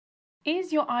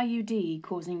Is your IUD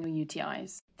causing your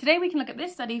UTIs? Today we can look at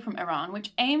this study from Iran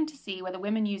which aimed to see whether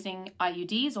women using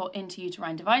IUDs or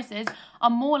intrauterine devices are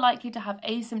more likely to have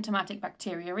asymptomatic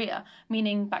bacteriuria,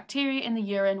 meaning bacteria in the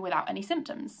urine without any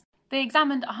symptoms. They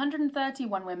examined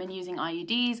 131 women using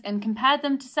IUDs and compared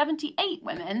them to 78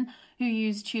 women who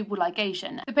used tubal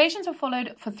ligation. The patients were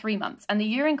followed for 3 months and the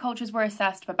urine cultures were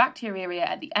assessed for bacteriuria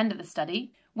at the end of the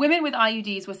study. Women with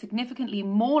IUDs were significantly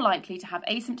more likely to have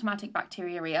asymptomatic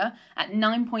bacteriuria at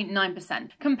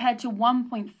 9.9% compared to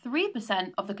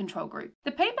 1.3% of the control group.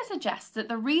 The paper suggests that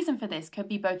the reason for this could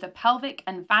be both the pelvic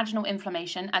and vaginal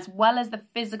inflammation as well as the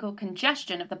physical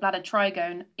congestion of the bladder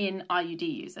trigone in IUD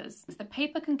users. The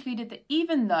paper concluded that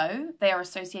even though they are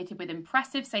associated with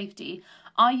impressive safety,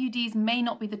 IUDs may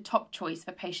not be the top choice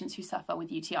for patients who suffer with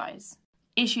UTIs.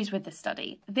 Issues with the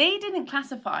study. They didn't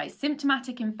classify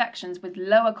symptomatic infections with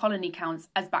lower colony counts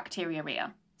as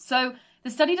bacteriuria. So the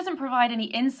study doesn't provide any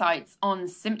insights on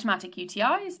symptomatic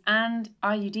UTIs and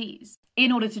IUDs.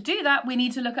 In order to do that, we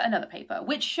need to look at another paper,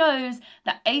 which shows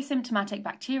that asymptomatic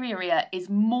bacteriuria is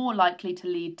more likely to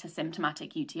lead to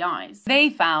symptomatic UTIs. They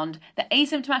found that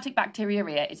asymptomatic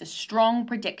bacteriuria is a strong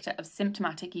predictor of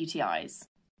symptomatic UTIs.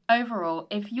 Overall,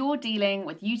 if you're dealing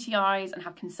with UTIs and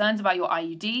have concerns about your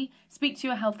IUD, speak to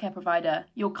your healthcare provider.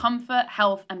 Your comfort,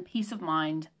 health, and peace of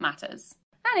mind matters.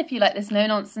 And if you like this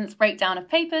no-nonsense breakdown of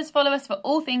papers, follow us for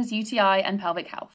all things UTI and pelvic health.